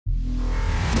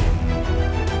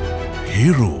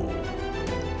Hiru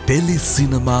Tele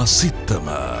Cinema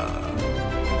Sittama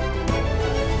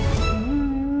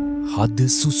Hada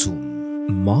Susum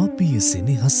Maapiya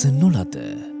senehas nolada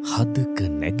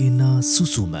hadaka නැගෙන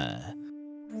susuma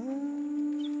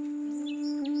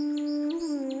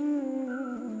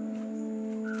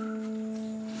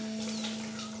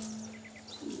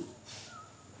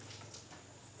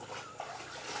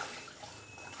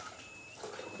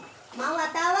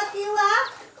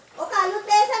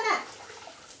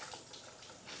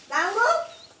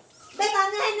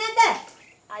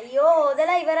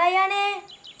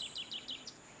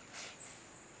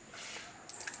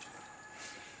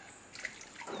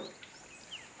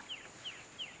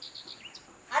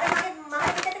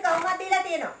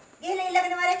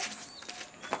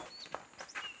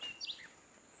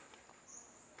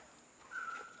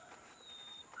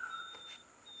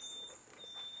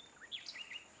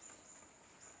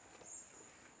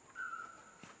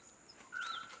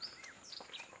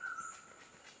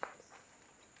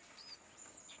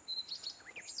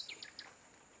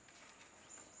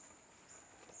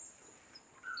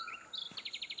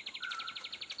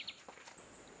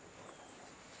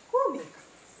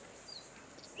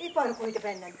පාර කොහෙට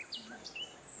පැන්නද?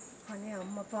 අනේ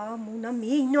අම්මා පා මුණා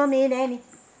මේ ඉන්නවා මේ නෑනේ.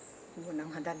 ඕනම්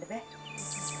හදන්න බෑ.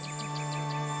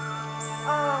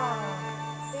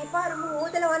 මේ පාර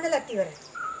මොදල වන්නලක් ඉවරයි.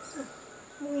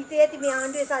 මු හිතේ ඇති මේ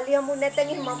ආණ්ඩුවේ සල්ලි හම්බුනේ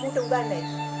නැත්නම් එහෙනම් මම මුට උගන්නයි.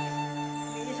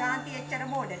 මේ ශාන්ති එච්චර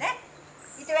මොඩ නේ?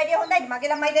 ඊට වැඩිය හොඳයි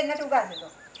මගේ ළමයි දෙන්නට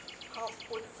උගන්නනවා.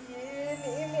 අප්පුච්චි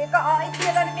මේක ආයි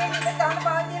කියලා මේ විදිහට දාන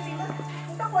පාදිය බිම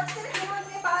උට කොච්චර කිව්වද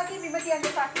මේ පාදිය බිම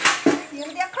තියන්නේ පස්සේ.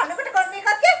 කියන දෙයක් කනකට ගන්න එකක්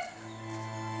කිය.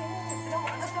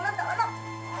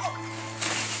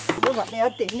 මොකද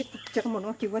දෙන්නේ පිටක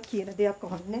මොනවා කිව්වත් කියන දෙයක්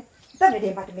අහන්නේ. දැන්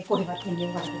වැඩේ මට මේ කොහෙවත්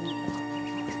ඉන්නේ වරදින්නේ.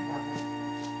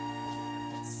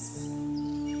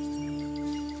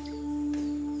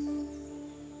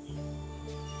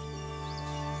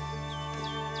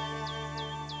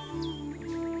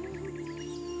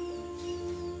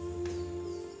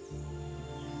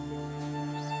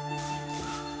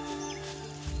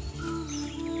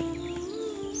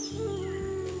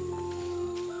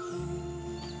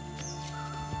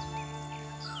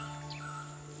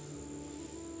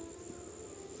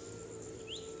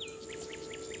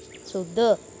 සුද්ද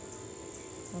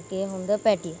මගේ හොඳ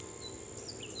පැටිය.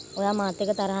 ඔයා මාත්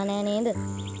එක්ක තරහ නෑ නේද?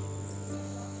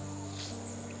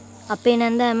 අපේ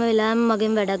නන්ද හැම වෙලාවෙම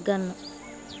මගෙන් වැඩක් ගන්නවා.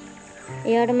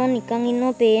 එයාට මං නිකන්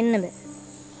ඉන්නව පේන්න බෑ.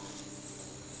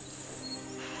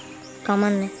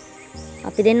 කමන්නේ.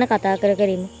 අපි දෙන්න කතා කර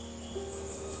කර ඉමු.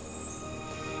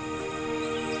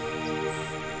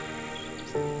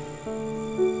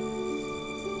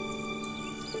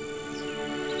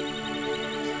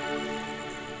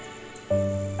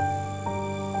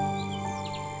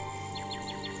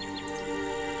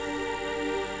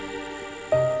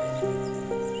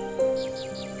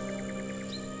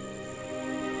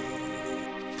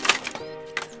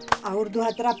 අවුරුදු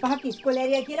 4-5ක් ඉස්කෝලේ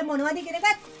ඇරියා කියලා මොනවද ඉගෙන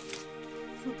ගත්තේ?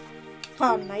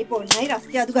 පන්නයි පොන්නයි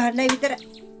රස්ති අදු ගහන්නයි විතර.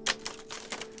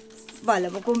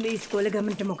 බලමුකෝ මේ ඉස්කෝලේ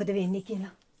ගමන්ට මොකද වෙන්නේ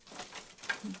කියලා.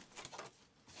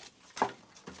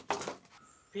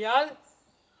 පියල්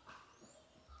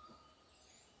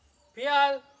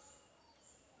පියල්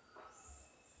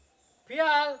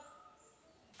පියල්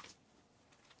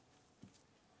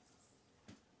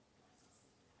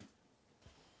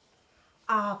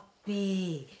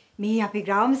මේ අපි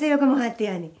ග්‍රාම සේවක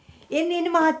මහත්තයානේ. එන්න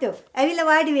මහත්තයෝ. ඇවිල්ලා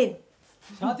වාඩි වෙන්න.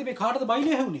 ශාන්ති මේ කාටද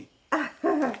බයිනේ හැවුනේ?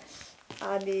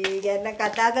 අනේ ගැන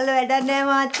කතා කරලා වැඩක් නැහැ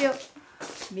මහත්තයෝ.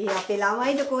 මේ අපේ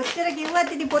ළමයිද කොච්චර කිව්වත්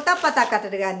ඉතින් පොතක් පතක්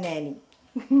අතට ගන්න නෑනේ.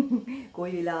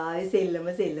 කොයි වෙලාවෙ සෙල්ලම.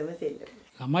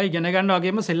 ළමයි ඉගෙන ගන්න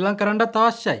වගේම සෙල්ලම් කරන්නත්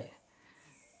අවශ්‍යයි.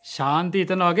 ශාන්ති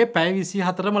හිතන වගේ පැය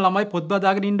 24ම ළමයි පොත්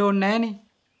බදාගෙන ඉන්න ඕනේ නෑනේ.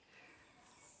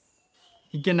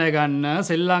 ඉගෙන ගන්න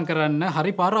සෙල්ලම් කරන්න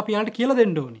හරි පාර අපි යාලට කියලා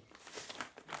දෙන්න ඕනේ.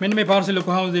 මෙන්න මේ පාර්සල්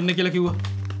කොහොමද දෙන්න කියලා කිව්වා.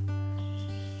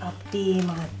 අපේ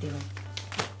මහත්තයෝ.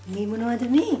 මේ මොනවද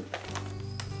මේ?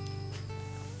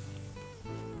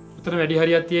 උතර වැඩි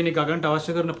හරියක් තියෙන ගගන්ට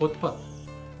අවශ්‍ය කරන පොත්පත්.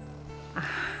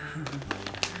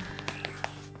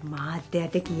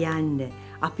 මහත්තයාට කියන්න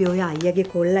අපි ඔය අයියාගේ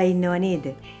කොල්ලා ඉන්නව නේද?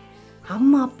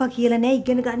 අම්මා අප්පා කියලා නෑ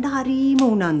ඉගෙන ගන්න හරීම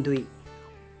උනන්දුයි.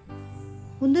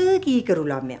 හොඳ කීකරු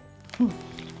ළමයා.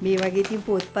 මේ වගේ ඉතින්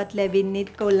පොත්පත් ලැබෙන්නේ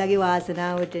කොල්ලගේ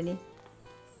වාසනාවටනේ.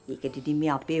 ඒකට ඉතින් මේ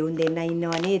අපේ උන් දෙන්න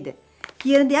ඉන්නව නේද?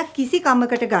 කියන දෙයක් කිසි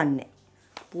කමකට ගන්න.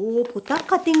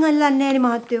 පොතක් අතින් අල්ලන්නේ නෑනේ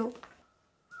මහත්තයෝ.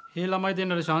 ඒ ළමයි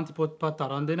දෙන්නට ශාන්ති පොත්පත්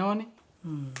අරන් දෙනවනේ.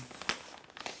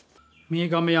 මේ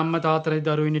ගමේ අම්මා තාත්තලා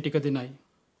දරුවෝ ඉන්නේ ටික දෙනයි.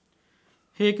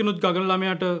 හේකිනුත් ගගන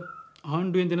ළමයාට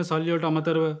ආණ්ඩුවෙන් දෙන සල්ලි වලට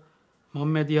අමතරව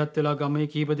මම මැදිහත් වෙලා ගමේ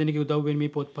කීප දෙනෙක් උදව්වෙන්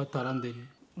මේ පොත්පත් අරන් දෙන්නේ.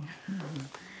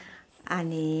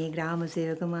 අනේ ග්‍රාම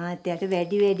සේවක මහත්තයාට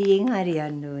වැඩියෙන්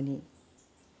හරියන්න ඕනේ.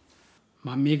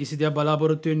 මම මේ කිසි දෙයක්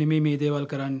බලාපොරොත්තු වෙන්නේ නෙමෙයි මේ දේවල්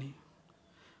කරන්නේ.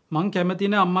 මං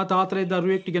කැමති නෑ අම්මා තාත්තලා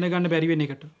දරුවෙක් ඉගෙන ගන්න බැරි වෙන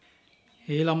එකට.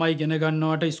 ඒ ළමයි ඉගෙන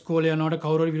ගන්නවට ඉස්කෝලේ යනවට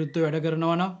කවුරු හරි විරුද්ධව වැඩ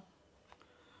කරනවා නම්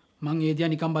මං ඒ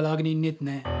දිහා නිකන් බලාගෙන ඉන්නෙත්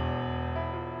නෑ.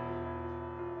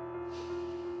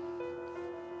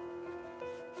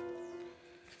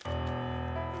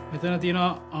 මෙතන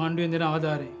තියෙනවා ආණ්ඩුවෙන් දෙන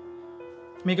ආධාරය.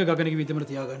 මේක ගගනගේ විතමර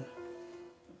තියාගන්න.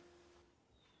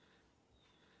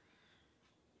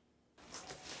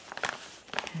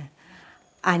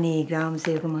 අනේ ග්‍රාම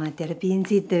සේවක මහත්තයාට පින්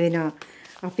සිද්ධ වෙනවා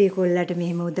අපේ කොල්ලට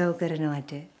මෙහෙම උදව්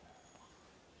කරනවට.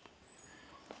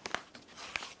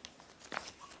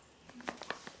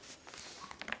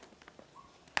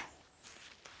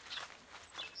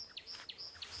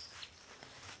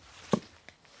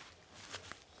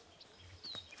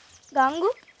 ගංගු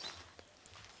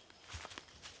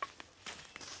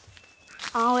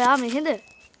ඔයා මෙහෙද?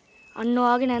 අන්න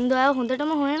ඔයාගේ නැන්ද ඔයාව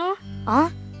හොඳටම හොයනවා.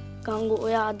 ගංගු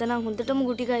ඔයා අද නම් හොඳටම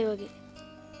ගුටිකයි වගේ.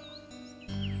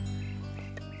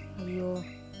 අයියෝ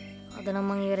අද නම්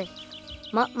මං ඉවරයි.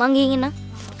 මං ගිහින් එන්න.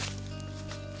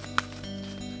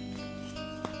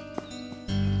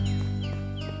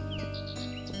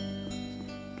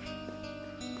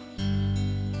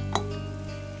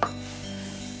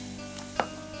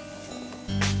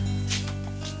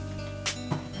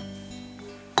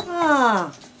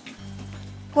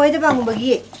 කොයිද බං උඹ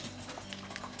ගියේ?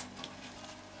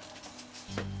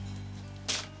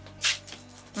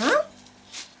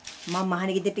 මම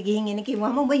මහණ ගෙදරට ගිහින් එන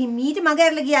කිව්වම උඹ හිමීට මග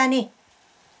ඇරලා ගියානේ.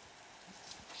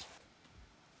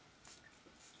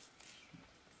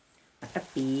 මට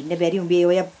පේන්න බැරි උඹේ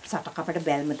ඔය සටකපට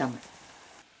බැල්ම තමයි.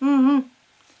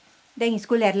 දැන්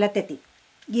ඉස්කෝලේ ඇරලත් ඇති.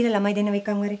 ගිහින් ළමයි දෙන්න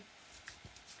වෙකන් වරේ.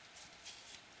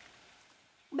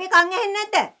 උඹේ කන් ඇහෙන්නේ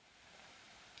නැද්ද?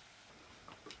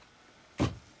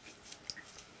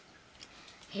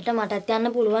 හෙට මටත්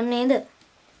යන්න පුළුවන් නේද?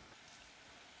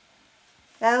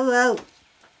 ඔව්.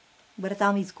 උඹට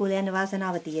තාම ඉස්කෝලේ යන්න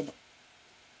වාසනාව තියෙන.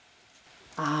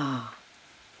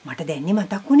 මට දැන්නේ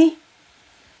මතක් වුණේ.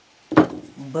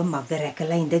 උඹ මග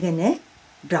රැකලා ඉඳගෙන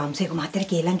ඩ්‍රම්ස් එක මාතර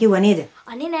කියලා කිව්වා නේද?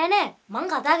 අනේ නෑ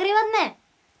මං කතා කරේවත් නෑ.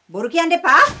 බොරු කියන්න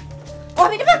එපා. ඔය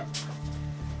පිටපන්.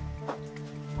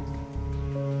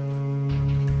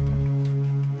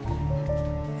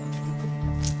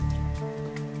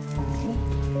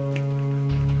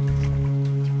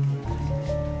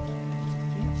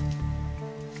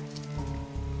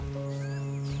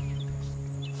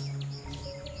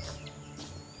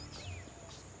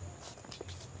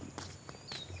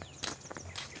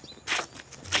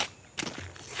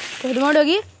 කොහොමද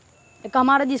ගියේ?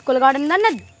 එකමාරදී ඉස්කෝලේ කාටද දන්නේ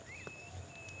නැද්ද?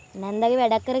 නැන්දගේ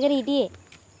වැඩක් කර කර හිටියේ.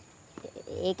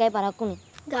 ඒකයි පරක්කුනේ.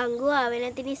 ගංගු ආවේ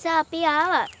නැති නිසා අපි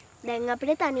ආවා. දැන්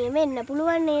අපිට තනියම එන්න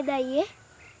පුළුවන් නේද අයියේ?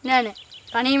 නෑ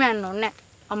තනියම යන්න ඕනේ නෑ.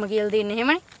 අම්ම කියලා තියන්නේ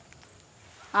එහෙමනේ.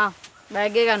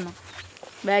 බෑග් එක ගන්නවා.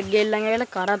 බෑග් එක ළඟ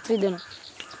ඇවිල්ලා කරත් රිදෙනවා.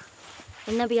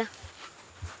 එන්න පියා.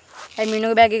 ඒ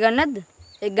මිනුගේ බෑග් එක ගන්න නැද්ද?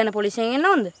 ඒක ගන්න පොලිසියෙන් එන්න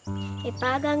ඕනද?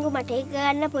 එපා ගංගු මට ඒක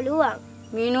ගන්න පුළුවන්.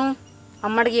 මීනු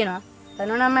අම්මට කියනවා.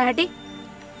 දන්නවනම් අම්ම හැටි.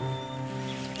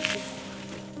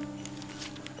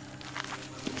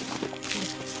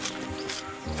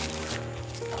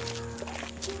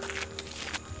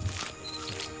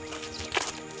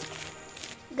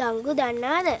 ගංගු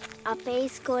දන්නවද අපේ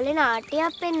ඉස්කෝලේ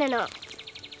නාට්‍යයක් පෙන්නනවා.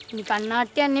 නිකන්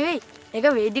නාට්‍යයක් නෙවෙයි. ඒක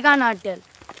වේදිකා නාට්‍යයක්.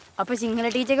 අපේ සිංහල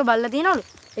ටීචර් එක බලලා තියනවලු.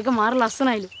 ඒක මාර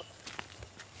ලස්සනයිලු.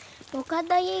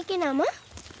 මොකක්ද අයියේ ඒකේ නම?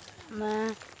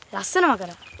 ලස්සනම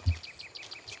කරා.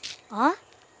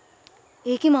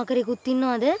 ඒකේ මකරෙකුත්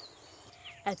ඉන්නවද?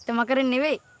 ඇත්ත මකරෙන්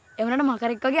නෙවෙයි. ඒ වුණාට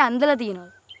මකරෙක් වගේ අන්දලා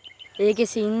තියනවා.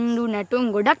 ඒකේ සින්දු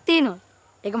නැටුම් ගොඩක් තියෙනවා.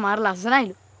 ඒක මාර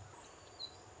ලස්සනයිලු.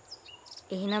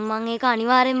 එහෙනම් මං ඒක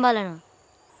අනිවාර්යෙන් බලනවා.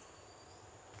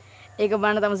 ඒක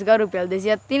බලන්න තමසිකා රුපියල්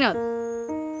 200ක් තියෙනවද?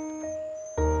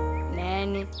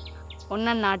 නෑනේ. ඔන්න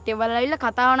නාට්‍ය බලලා ආවිල්ලා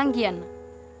කතාව නම් කියන්න.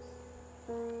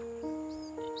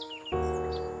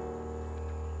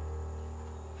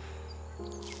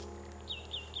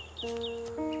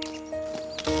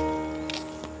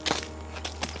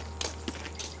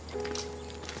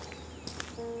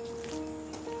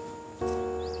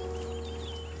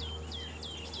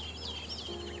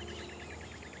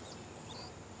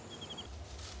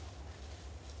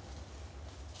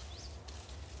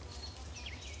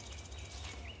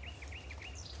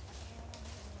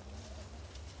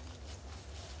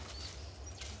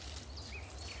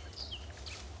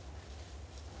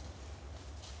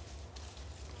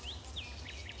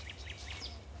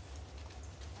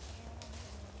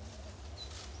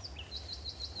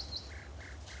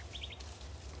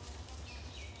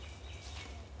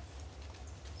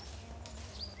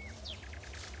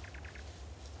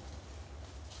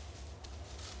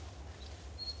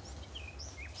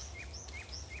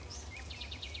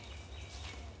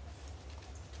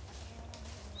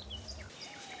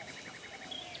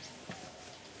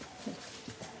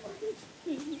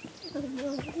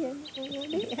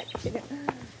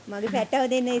 මගේ පැටව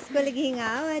දෙන්න ඉස්කෝලේ ගිහින්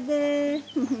ආවද?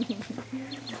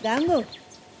 ගංගු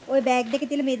ওই බෑග් දෙක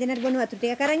තියලා මේ දෙන්නට බොන වතුර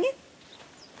ටික අරන් එන්න.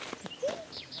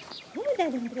 මොකද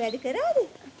දැන් වැඩ කරාද?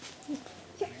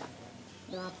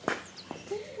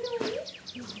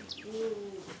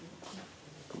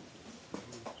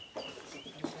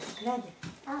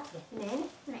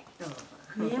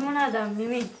 මේ මොනවාද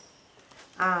මිමි?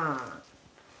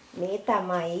 මේ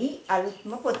තමයි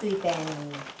අලුත්ම පොතුයි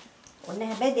පෑනේ. ඔන්න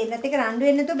හැබැයි දෙන්නත් එක රණ්ඩු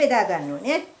වෙන්න නැතුව බෙදා ගන්න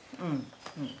ඕනේ.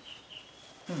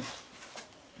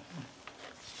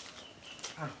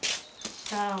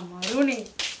 මරුනේ.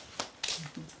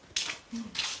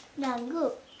 ගංගු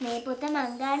මේ පොත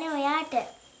මං ගානේ ඔයාට.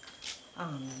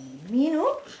 මීනු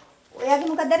ඔයාගේ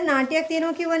මොකක්ද අර නාට්‍යයක්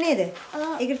තියෙනවා කිව්ව නේද?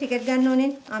 ඒකට ටිකට් ගන්න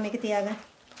ඕනේ. මේක තියාගන්න.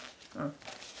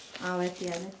 ඔය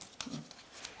තියාගන්න.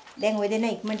 දැන් ඔය දෙන්න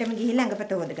ඉක්මනටම ගිහිල්ලා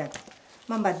අඟපත හොද ගන්න.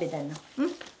 මම බත් බෙදන්නම්.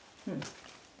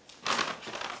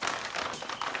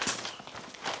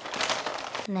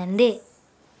 නැන්දේ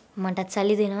මටත්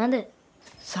සල්ලි දෙනවද?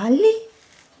 සල්ලි?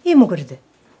 ඒ මොකටද?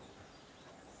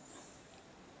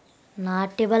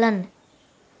 නාට්‍ය බලන්න.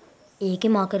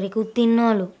 ඒකේ මකරෙකුත්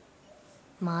ඉන්නවලු.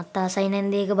 මාත් ආසයි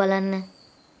නැන්දේ ඒක බලන්න.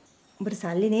 උඹට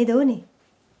සල්ලි නේද ඕනේ?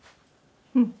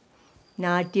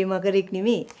 නාට්‍ය මකරෙක්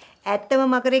නෙමෙයි. ඇත්තම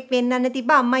මකරෙක් වෙන්නන්න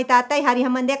තිබ්බ අම්මයි තාත්තයි හරි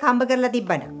හම්බන්දයක් හම්බ කරලා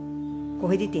තිබ්බන.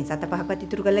 කොහෙද ඉතින් සත පහක්වත්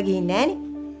ඉතුරු කරලා ගිහින් නැහනේ.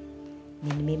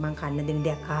 මෙන්න මේ මං කන්න දෙන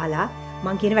දෙයක් අහලා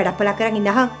මං කියන වැඩපලක් කරන්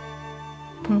ඉන්නහන්.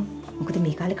 මොකද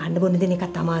මේ කාලේ කන්න බොන්න දෙන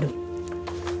එකත් අමාරුයි.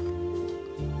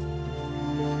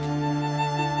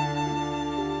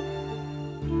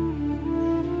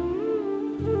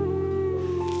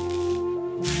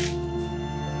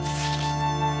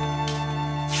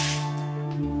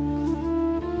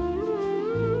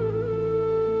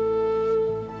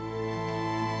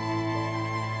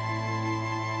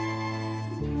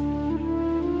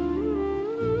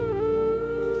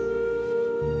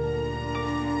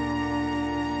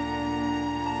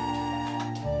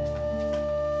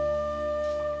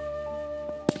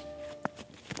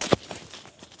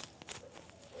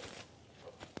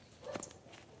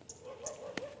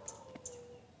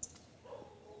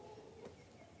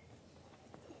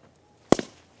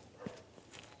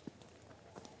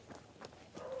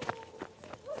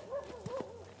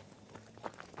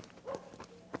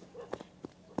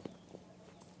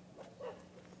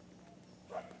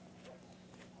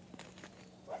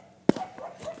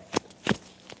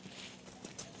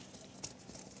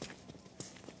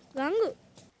 ගංගු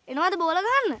එනවාද බෝල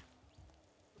ගන්න?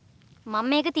 මම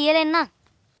මේක තියලා එන්නම්.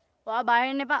 ඔයා බය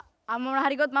වෙන්න එපා. අම්ම මොන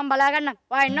හරි ගොත් මම බලා ගන්නම්.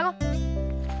 ඔයා එන්නකෝ.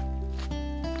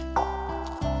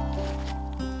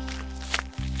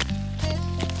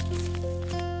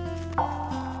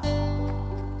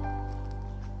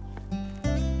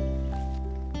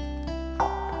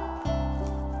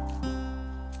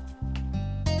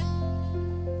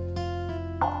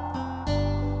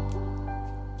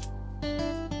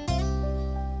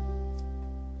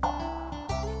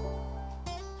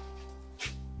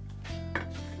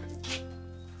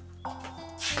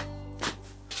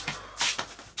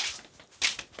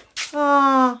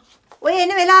 ඔය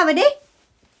එන වෙලාවනේ.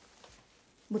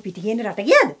 ඔබ පිටි කියන රට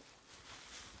ගියාද?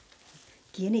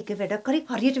 කියන එක වැඩක් කරේ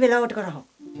හරියට වෙලාවට කරා.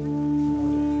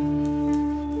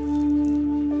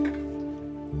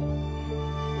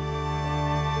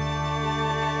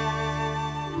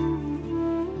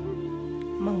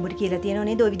 මම උඹට කියලා තියෙනව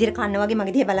නේද ඔය විදිහට කන්න වගේ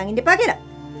මගේ දිහා බලන් ඉන්න එපා කියලා.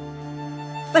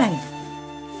 බලන්න.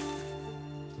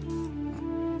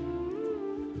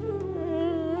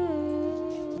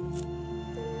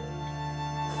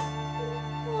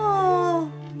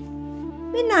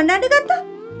 අඬන්න ගත්තා.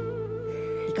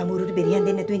 ඉකමුරුට බෙරියන්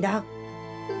දෙන්න නැතුව ඉඳහන්.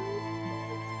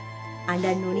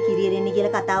 අඬන්න ඕනි කිරියෙන්නේ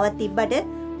කියලා කතාවක් තිබ්බට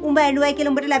උඹ ඇඬුවයි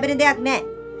කියලා උඹට ලැබෙන දෙයක් නැහැ.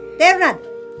 තේරුණාද?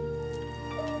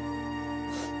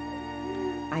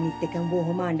 අනිත් එක උඹ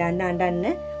ඔහොම අඬන්න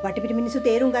වටපිට මිනිස්සු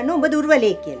තේරුම් ගන්න උඹ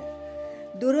දුර්වලයෙක් කියලා.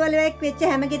 දුර්වලයෙක් වෙච්ච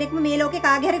හැම කෙනෙක්ම මේ ලෝකේ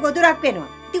කාගේ හරි ගොදුරක්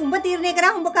වෙනවා. ඉතින් උඹ තීරණය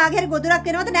කරා උඹ කාගේ හරි ගොදුරක්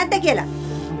වෙනවද නැද්ද කියලා.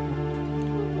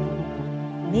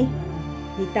 නේ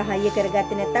හිත හයිය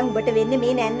කරගත්තේ නැත්නම් උඹට වෙන්නේ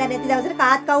මේ නැන්ද නැති දවසට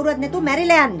කාත් කවුරුවත් නැතුව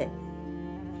මැරිලා යන්න.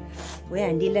 ඔය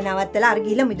ඇඬිල්ල නවත්තලා අර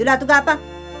ගිහිල්ලා මිදුලා අතු ගාපන්.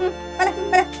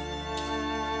 බල.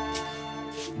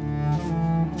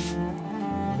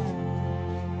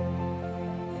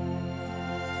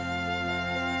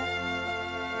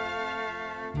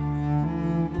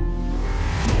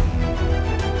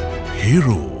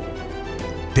 Hiru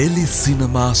Tele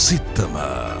Cinema සිත්තම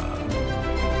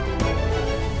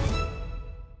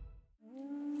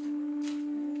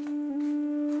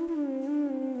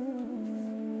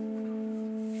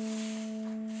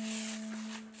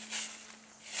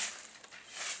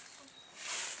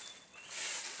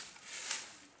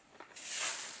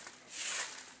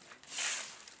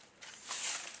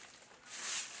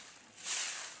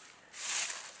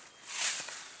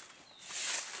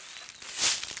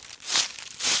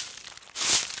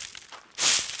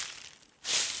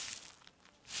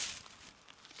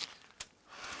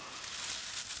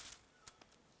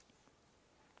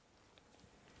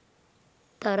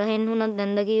තරහෙන් වුණත්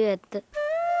දැන්ද කිව්වේ ඇත්ත.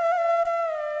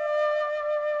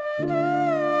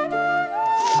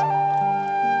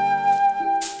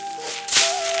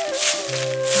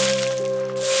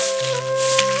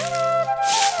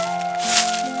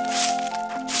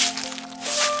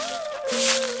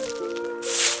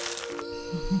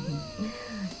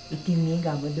 ඉතින් මේ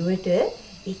ගමදුවට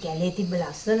ඒ කැලේ තිබ්බ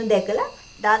ලස්සන දැකලා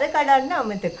දර කඩන්න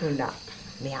අමතක වුණා.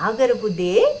 මෙයා කරපු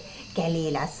දේ කැලේ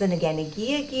ලස්සන ගැන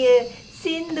කිය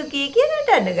සින්දු කිය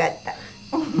නටන්න ගත්තා.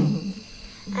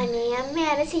 අනේ අම්මේ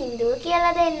අර සින්දුව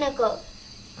කියලා දෙන්නකෝ.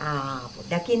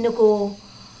 පොඩ්ඩක් ඉන්නකෝ.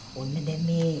 ඔන්න දැන්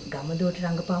මේ ගමදුවට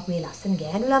රංගපාපු මේ ලස්සන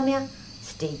ගෑනු ළමයා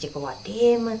ස්ටේජ් එක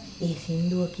වටේම ඒ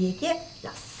සින්දුව කිය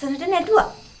ලස්සනට නැටුවා.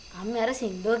 අම්මේ අර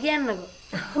සින්දුව කියන්නකෝ.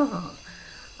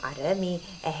 අර මේ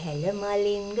ඇහැල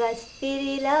මලින් ගස්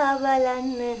පිරීලා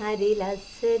බලන්න හරි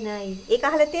ලස්සනයි. ඒක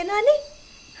අහලා තියෙනවනේ?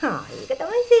 ඒක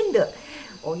තමයි සින්දුව.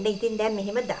 ඔන්න ඉතින් දැන්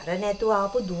මෙහෙම දර නැතුව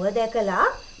ආපු දුව දැකලා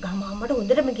ගම අම්මට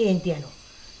හොඳටම කේන්ති යනවා.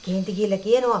 කේන්ති කියලා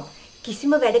කියනවා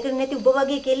කිසිම වැඩ කර නැති උඹ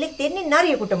වගේ කෙල්ලෙක් දෙන්නේ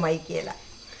නරියෙකුටමයි කියලා.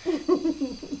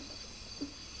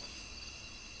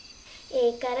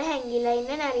 ඒක අර හැංගිලා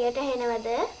ඉන්න නරියට ඇහෙනවද?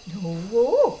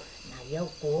 ඕ නරියා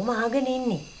කොහොම අහගෙන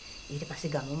ඉන්නේ? ඊට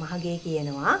පස්සේ ගම මහගේ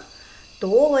කියනවා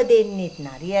තෝව දෙන්නෙත්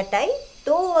නරියටයි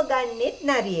තෝව ගන්නෙත්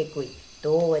නරියෙකුයි.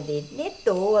 තෝව දෙන්නෙත්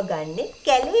තෝව ගන්නෙත්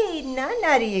කැලේ ඉන්න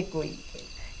නරියෙකුයි.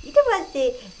 ඊට පස්සේ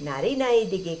නරි නයි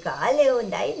දිගේ කාලේ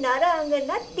හොඳයි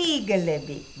නරාංගනත්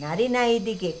දීගලැබි. නරි නයි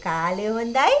දිගේ කාලේ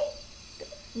හොඳයි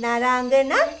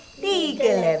නරාංගනත්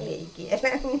දීගලැබි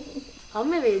කියලා.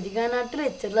 අම්මේ වේදිකා නාට්‍යවල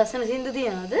එච්චර ලස්සන සින්දු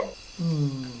තියනවද?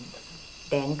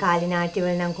 දැන් කාලේ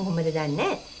නාට්‍යවල නම් කොහොමද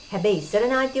දන්නේ? හැබැයි ඉස්සර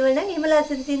නාට්‍යවල නම් එහෙම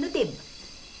ලස්සන සින්දු තිබ්බා.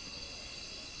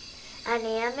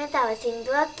 අනේ අම්මේ තව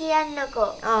සින්දුවක්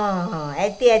කියන්නකෝ.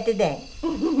 ඇති දැන්.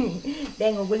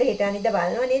 දැන් ඔගොල්ලෝ හිට අනිද්දා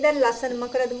බලනවා නේද අර ලස්සන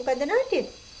මකරද මොකද්ද නාට්‍යෙ?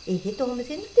 ඒකෙත් ඔහොම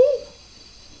සින්දු තියෙනවා.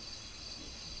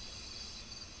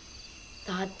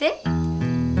 තාත්තේ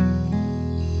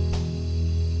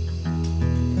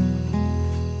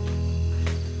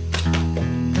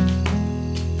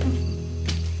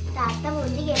තාත්තා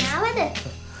මුන්දි ගෙනාවද?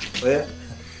 ඔය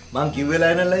මං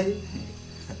කිව්වෙලා නෑනල්ලයි.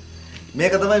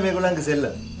 මේක තමයි මේගොල්ලන්ගේ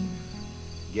සෙල්ලම.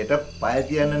 ගෙට පය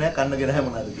තියන්න නෑ කන්න ගෙන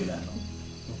හැමනාද කියලා අහනවා.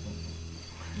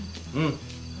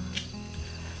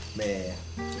 මේ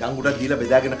ගංගුට දීලා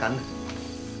බෙදාගෙන කන්න.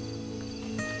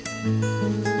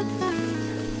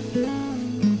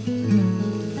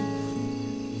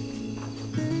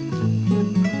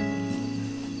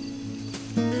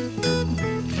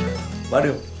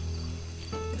 වඩු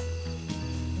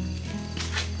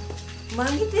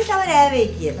මං හිතුවේ තව රෑවේ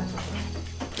කියලා.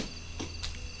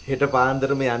 හෙට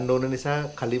පාන්දර මේ යන්න ඕන නිසා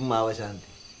කලින්ම ආව ශාන්ති.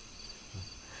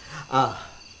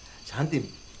 ශාන්ති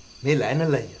මේ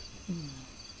ලයනල් අයියා.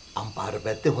 අම්පාර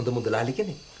පැත්තේ හොඳ මුදලාලි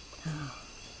කෙනෙක්.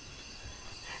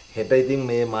 හෙට ඉතින්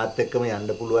මේ මාත් එක්කම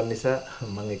යන්න පුළුවන් නිසා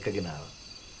මම එක්කගෙන ආවා.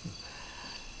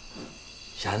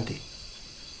 ශාන්ති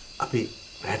අපි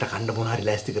රැට කන්න මොන හරි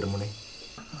ලෑස්ති කරමුනේ.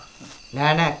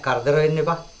 නෑ කරදර වෙන්න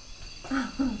එපා.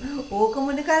 ඕක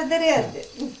මොන කරදරයක්ද?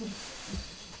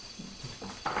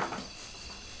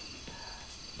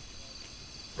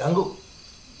 ගංගු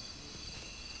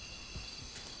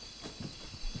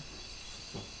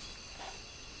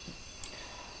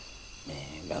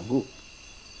ගංගු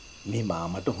මේ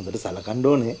මාමට හොඳට සලකන්න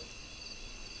ඕනේ.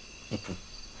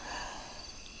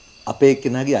 අපේ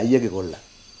එක්කෙනාගේ අයියාගේ කොල්ලා.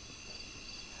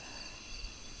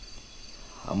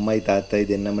 අම්මයි තාත්තයි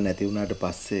දෙන්නම නැති වුණාට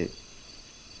පස්සේ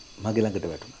මගේ ළඟට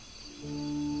වැටුණා.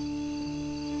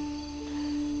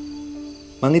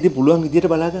 මං ඉතින් පුළුවන්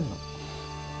විදියට බලා ගන්නවා.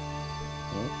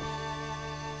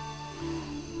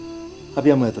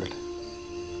 අපි යමු ඇතුළට.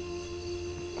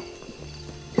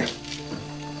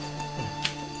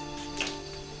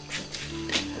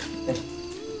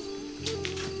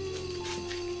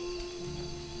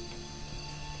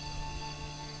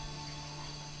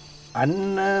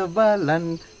 අන්න බලන්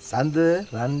සඳ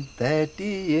රන්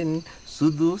තැටියෙන්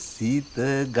සුදු සීත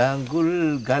ගඟුල්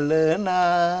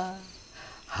ගලනා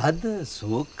හද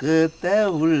සෝක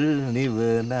තැවුල්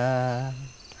නිවනා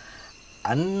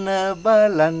අන්න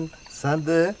බලන් සඳ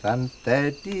රන්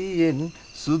තැටියෙන්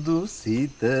සුදු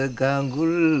සීත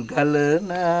ගඟුල්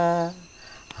ගලනා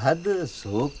හද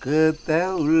සෝක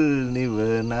තැවුල්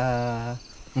නිවනා.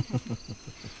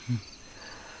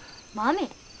 මාමේ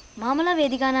මාමලා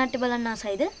වේදිකා නාට්‍ය බලන්න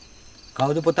ආසයිද?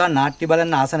 කවුද පුතා නාට්‍ය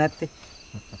බලන්න ආස නැත්තේ?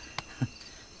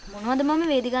 මොනවද මම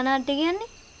වේදිකා නාට්‍ය කියන්නේ?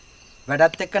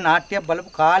 වැඩත් එක්ක නාට්‍යයක්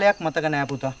බලපු කාලයක් මතක නෑ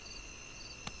පුතා.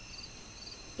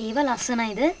 ඒව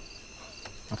ලස්සනයිද?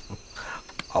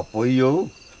 අපොයියෝ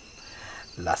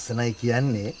ලස්සනයි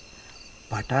කියන්නේ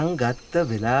පටන් ගත්ත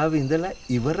වෙලාවෙ ඉඳලා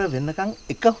ඉවර වෙනකන්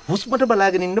එක හුස්මට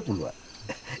බලාගෙන ඉන්න පුළුවන්.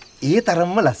 ඒ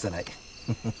තරම්ම ලස්සනයි.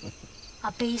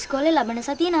 අපේ ඉස්කෝලේ ලබන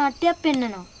සතියේ නාට්‍යයක්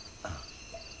පෙන්නනවා.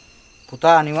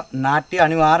 පුතා නාට්‍ය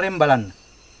අනිවාර්යෙන් බලන්න.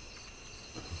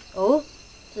 ඔව්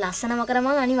ලස්සනම කර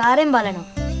මං අනිවාර්යෙන් බලනවා.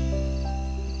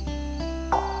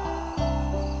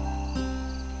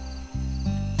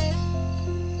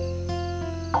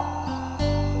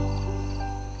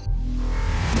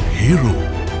 Hiru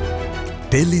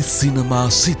Tele Cinema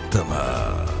Sittama.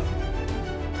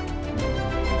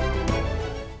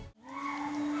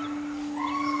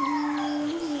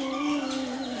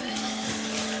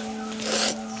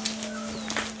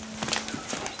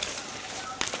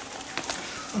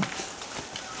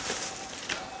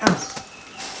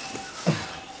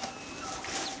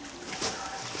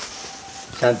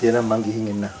 ශාන්තිය නම් මං ගිහින්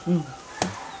එන්න.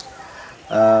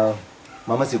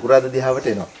 මම සිකුරාදා දිහාවට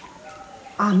එනවා.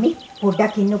 ආමි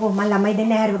පොඩ්ඩක් ඉන්නකෝ මම ළමයි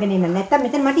දෙන්න හැරවගෙන එන්න. නැත්තම්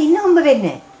මෙතන මට ඉන්න හම්බ වෙන්නේ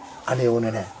නැහැ. අනේ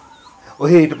ඕනේ නැහැ.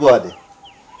 ඔහෙ හිටපුවාද?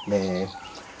 මේ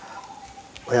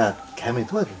ඔයා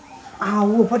කැමතිවද?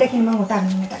 ඌ පොඩ්ඩක් ඉන්න මම උටන්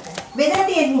ඉන්නට. වෙදලා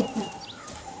තියෙන්නේ.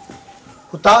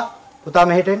 පුතා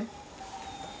මෙහෙට එන්න.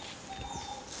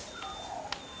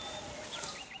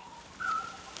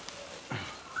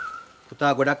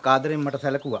 පුතා ගොඩක් ආදරෙන් මට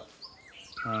සැලකුවා.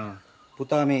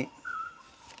 පුතා මේ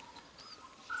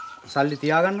සල්ලි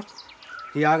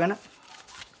තියාගෙන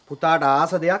පුතාට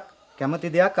ආස දෙයක් කැමති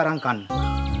දෙයක් අරන් කන්න.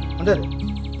 හොඳද?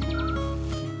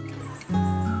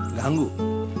 ගංගු.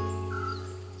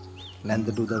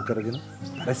 නැන්දට උදව් කරගෙන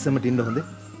රැස්සමට ඉන්න හොඳේ.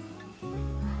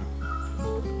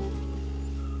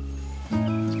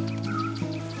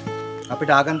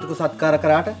 අපිට ආගන්තුක සත්කාර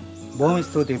කරාට බොහොම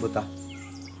ස්තුතියි පුතා.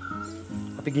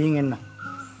 අපි ගිහින් එන්න.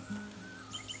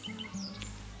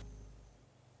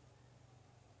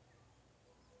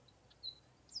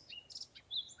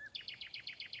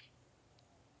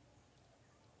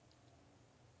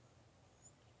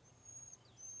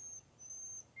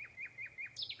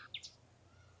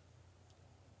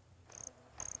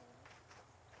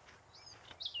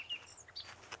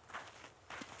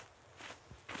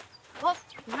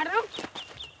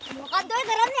 මොකද්ද ඔය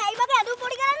කරන්නේ? ඇයි මගේ අදුම්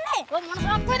පොඩි කරන්නේ? ඔය මොන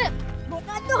සම්පද?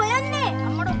 මොකද්ද හොයන්නේ?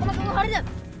 අම්මට ඔක්කොම කිව්ව හරිද?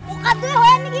 මොකද්ද ඔය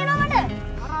හොයන්නේ කියනවා මට?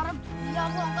 අර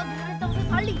ඊයාගේ අංකල් දුන්නේ තමයි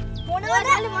සල්ලි. මොනවද?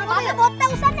 මගේ පොත්ත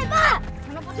උස්සන්න එපා.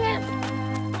 මොන පොතේ?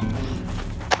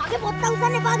 මගේ පොත්ත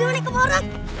උස්සන්න එපා කියන එක මොරක්?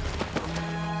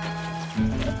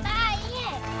 එපා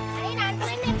අයියේ. අනේ නන්ට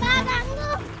වෙන්න එපා ගංගු.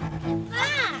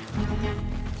 එපා.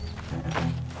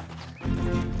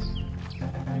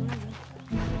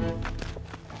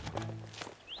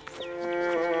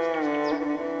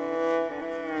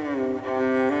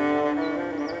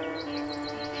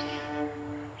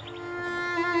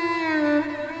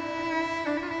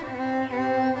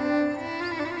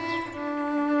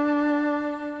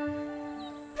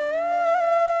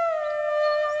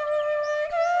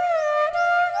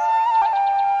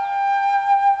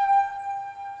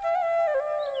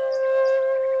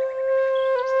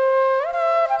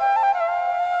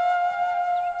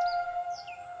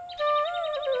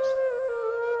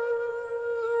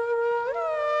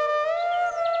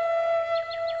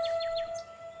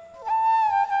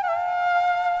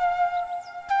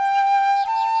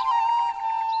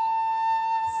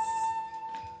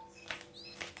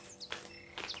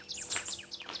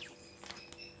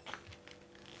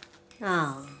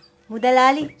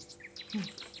 මුදලාලි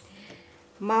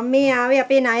මම මේ ආවේ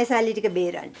අපේ ණය සල්ලි ටික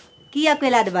බේරන්න. කීයක්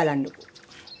වෙලාද බලන්නකෝ.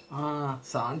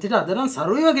 සාන්තිට අද නම්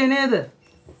සරුයි වගේ නේද?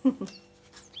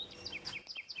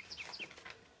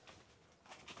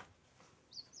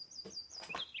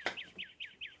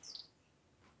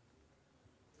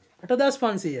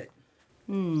 8500යි.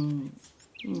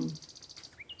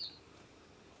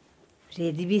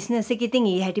 රෙදි බිස්නස් එකේ ඉතින්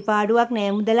ඊ හැටි පාඩුවක්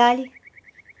නෑ මුදලාලි.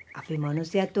 අපේ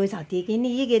මිනිස්සුත් ওই සතියක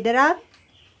ඉන්නේ ඊයේ ගෙදර ආවේ.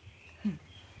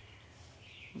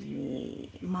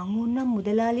 මං උන්නම්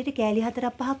මුදලාලිට කෑලි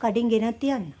 4-5ක් කඩින් ගෙනත්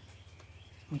තියන්න.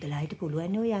 මුදලාලිට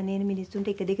පුළුවන් නේ ඔය අනේන මිනිස්සුන්ට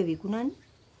එක දෙක විකුණන්න.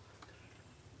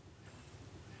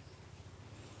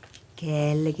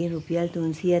 කෑල්ලකින් රුපියල්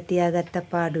 300ක් තියාගත්ත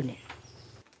පාඩු නෑ.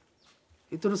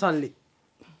 ඉතුරු සල්ලි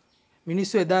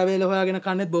මිනිස්සු එදා වේල හොයාගෙන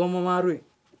කන්නේත් බොහොම අමාරුයි.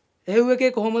 එහෙව්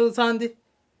එකේ කොහොමද සාන්ති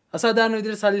අසාධාරණ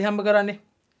විදිහට සල්ලි හම්බ කරන්නේ?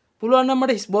 පුළුවන් නම්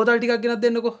මට හිස් බෝතල් ටිකක් ගෙනත්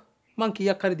දෙන්නකෝ. මං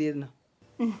කීයක් හරි දෙන්න.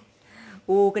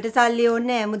 ඕකට සල්ලි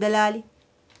ඕනේ නෑ මුදලාලි.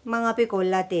 මං අපේ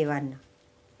කොල්ලාට ඒවන්න.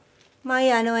 මම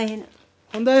යනවා එහෙනම්.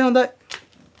 හොඳයි.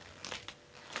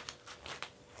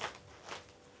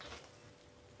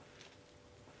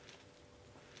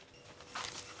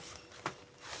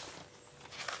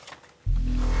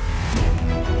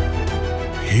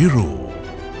 Hiru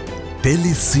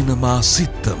Tele Cinema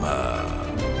Sittama.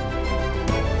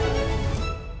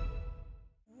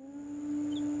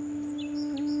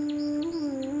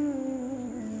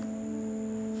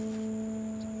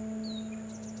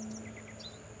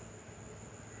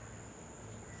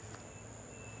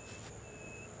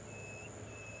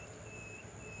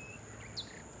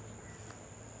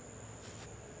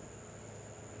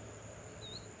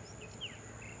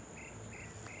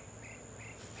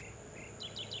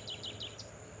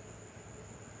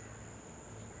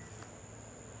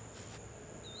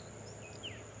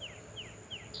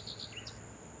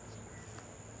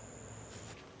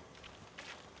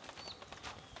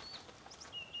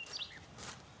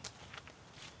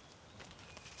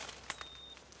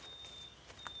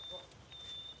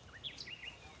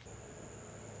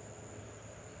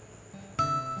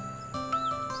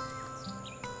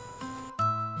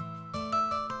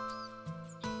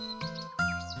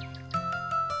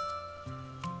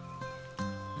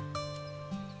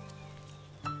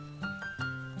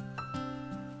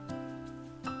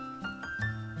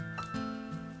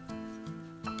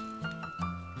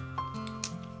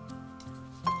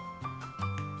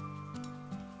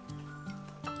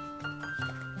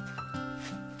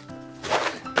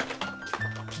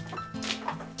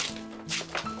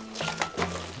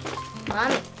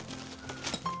 මාමි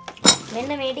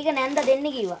මෙන්න මේ ටික නැන්ද දෙන්න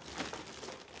කිව්වා.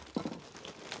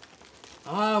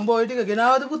 උඹ ওই ටික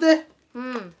ගෙනාවද පුතේ?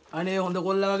 අනේ හොඳ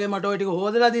කොල්ලා වගේ මට ওই ටික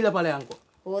හොදලා දීලා ඵලයන්කෝ.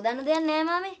 හොදන්න දෙයක් නෑ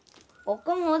මාමේ.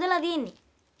 ඔක්කොම හොදලා දින්නේ.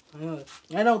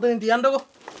 එහෙනම් උතෙන් තියන්නකෝ.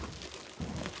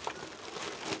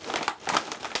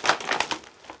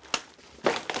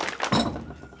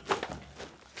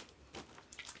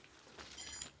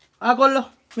 කොල්ලෝ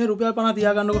මේ රුපියල් 50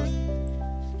 තියාගන්නකෝ.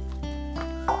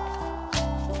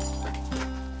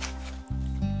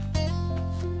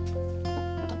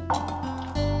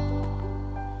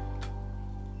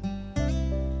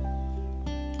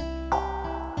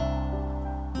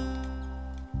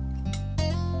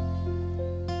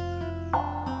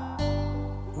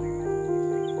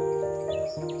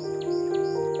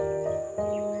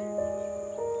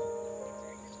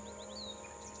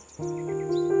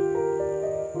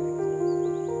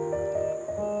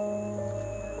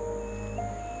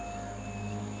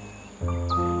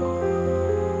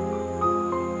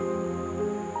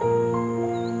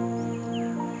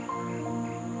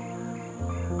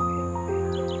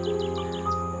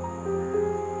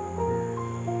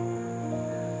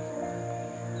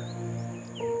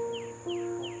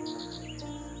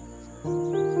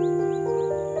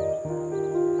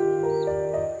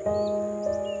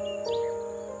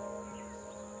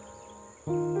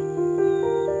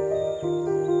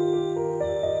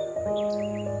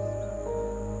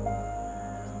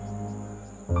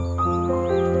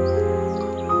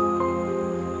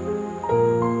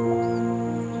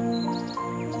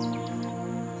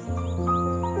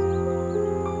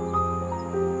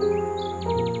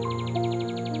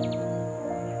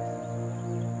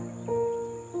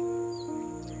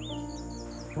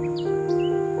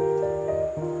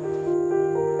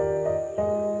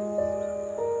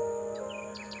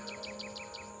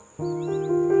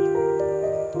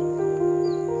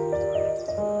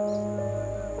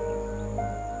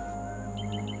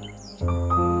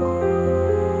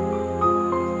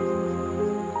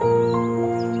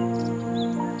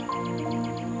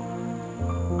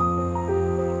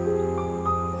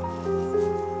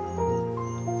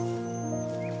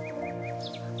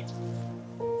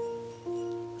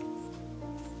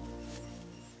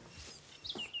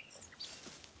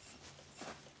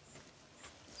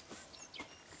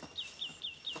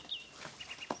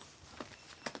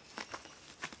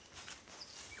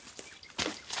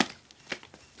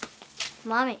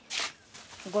 මාමේ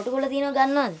ගොටුකොළ තියෙනව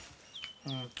ගන්නවද?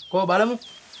 කෝ බලමු.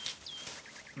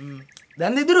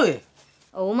 දැන් ඉදිරියේ.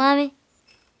 ඔව් මාමේ.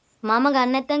 මම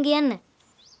ගන්න නැත්තම් කියන්න.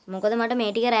 මොකද මට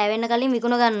මේ ටික රැ වෙන්න කලින්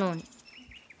විකුණ ගන්න ඕනේ.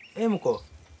 ඒ මොකෝ?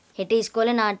 හෙට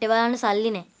ඉස්කෝලේ නාට්‍ය බලන්න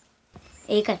සල්ලි නැහැ.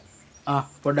 ඒකයි.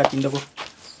 පොඩ්ඩක් ඉන්නකෝ.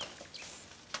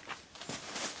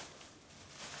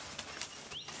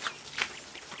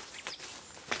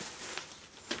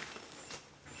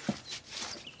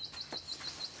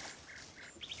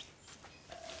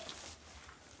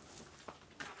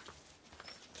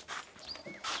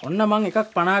 ඔන්න මං එකක්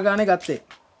 50 ගානේ ගත්තේ.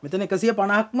 මෙතන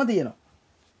 150ක්ම තියෙනවා.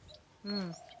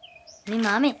 මේ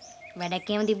මාමේ වැඩක්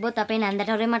එහෙම තිබ්බොත් අපේ නන්දට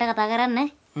හොරෙන් මට කතා කරන්න ඈ.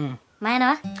 මම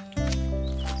යනවා.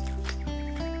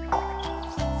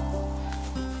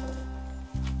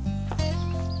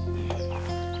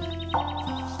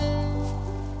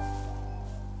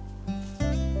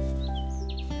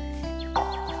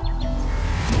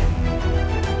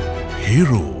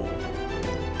 Hiru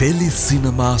Tele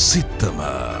Cinema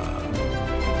Sittama.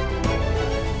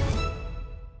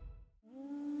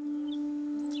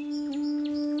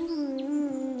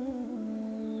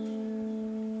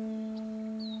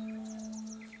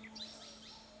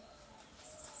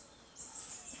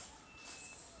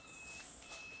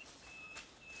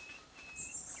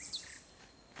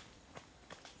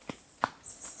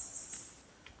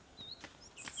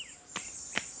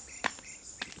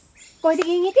 කොයිද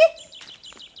ගිහින් හිටියේ?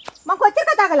 මං කොච්චර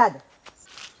කතා කළාද?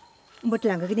 උඹට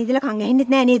ළඟගෙන ඉඳලා කන් ඇහෙන්නෙත්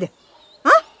නෑ නේද?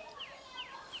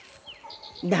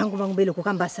 දහංගු මං උඹේ ලොකු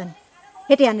කන් බස්සන්නේ.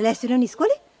 හෙට යන්න ලෑස්ති වෙනවනේ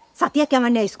ඉස්කෝලේ? සතියක්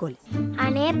යවන්නේ නෑ ඉස්කෝලේ.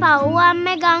 අනේ පව්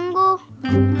අම්මේ ගංගු.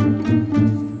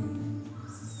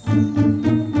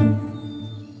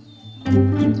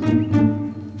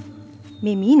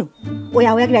 මේ මීනු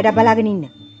ඔයා ඔයාගේ වැඩ බලාගෙන ඉන්න.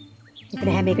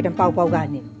 මෙතන හැම එකටම පව්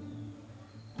ගන්නෙ.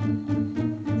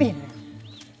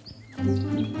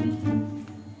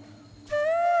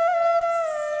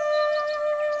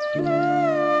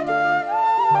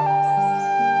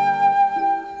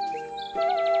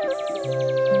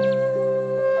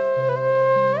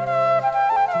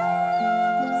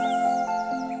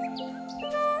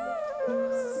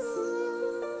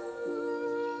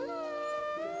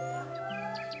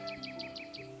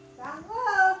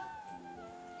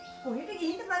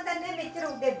 එච්චර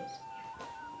උඩ.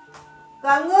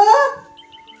 ගංගෝ.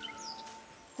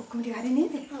 ඔක්කොම හරි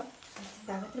නේද?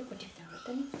 දාගත්ත පොටි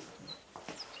දාගත්තනේ.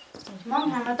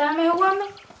 මම හැමදාම එහුවම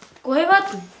කොහෙවත්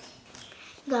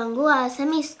ගංගු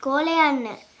ආසම ඉස්කෝලේ යන්න.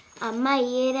 අම්මා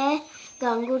ඊයේ රෑ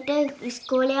ගංගුට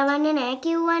ඉස්කෝලේ යවන්නේ නැහැ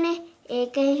කිව්වනේ.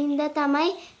 ඒකේ හින්දා තමයි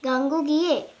ගංගු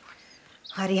ගියේ.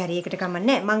 හරි ඒකට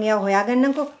කමන්නේ. මං එයාව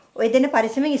හොයාගන්නම්කෝ. ඔය දෙන්න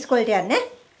පරිස්සමෙන් ඉස්කෝලේට යන්න.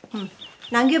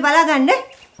 නංගිව බලා ගන්න.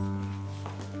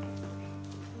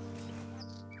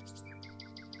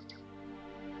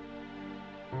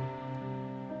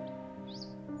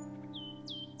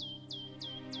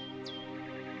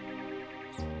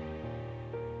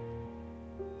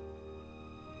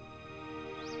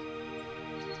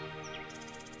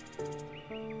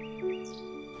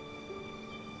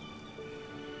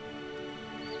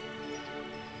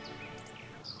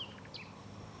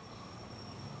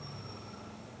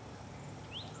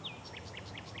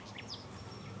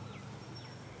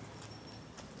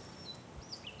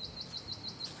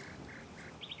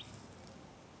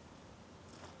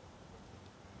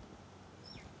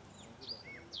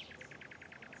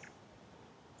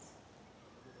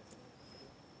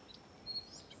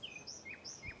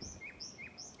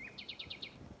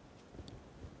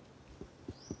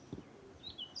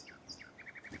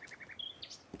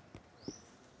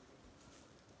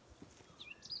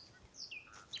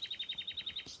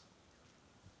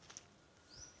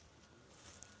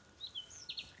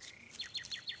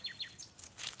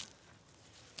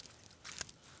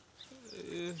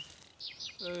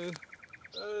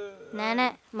 නෑ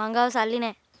මංගාව සල්ලි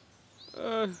නෑ.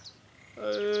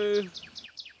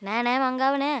 නෑ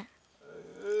මංගාව නෑ.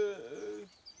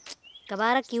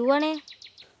 කපාරක් කිව්වනේ.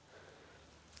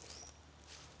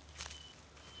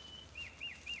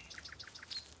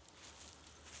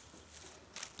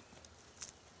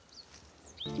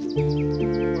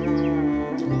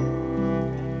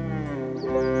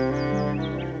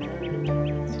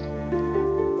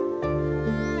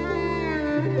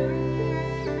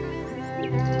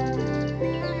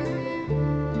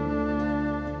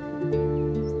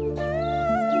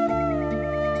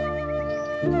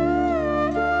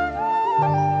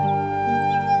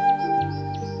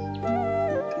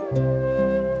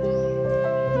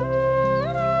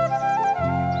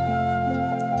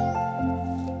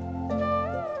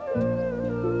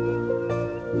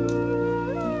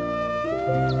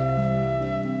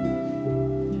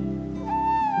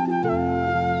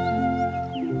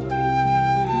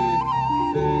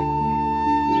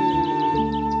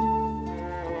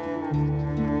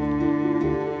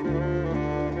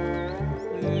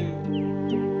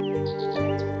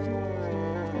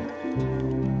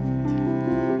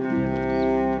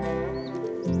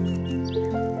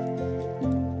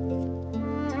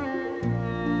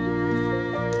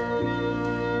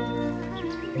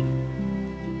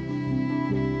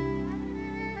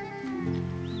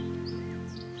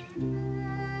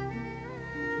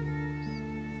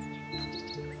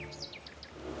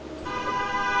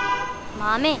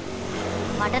 මාමේ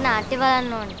මට නාට්‍ය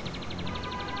බලන්න ඕනේ.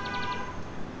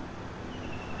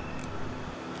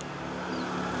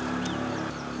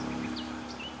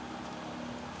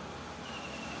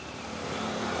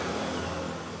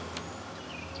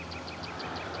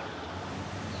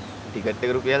 ටිකට්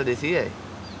එක රුපියල් 200යි.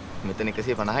 මෙතන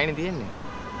 150යිනේ තියෙන්නේ.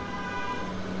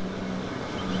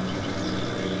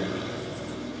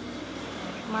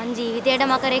 මං ජීවිතේට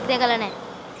මකරෙක් දැකලා නැහැ.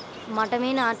 මට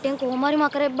මේ නාට්‍යයෙන් කොහොම හරි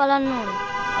මකරෙක් බලන්න ඕනේ.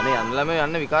 අනේ යන්න ළමයි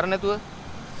යන්න විකාර නැතුව.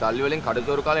 සල්ලි වලින්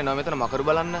කඩතෝරු කාලේ එනවා මෙතන මකරු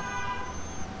බලන්න.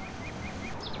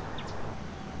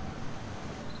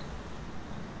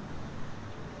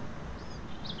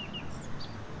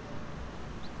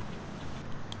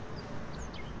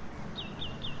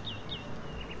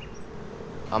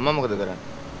 අම්මා මොකද කරන්නේ?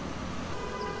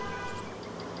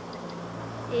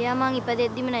 එයා මං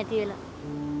ඉපදෙද්දිම නැති වෙලා.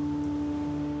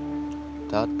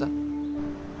 තාත්තා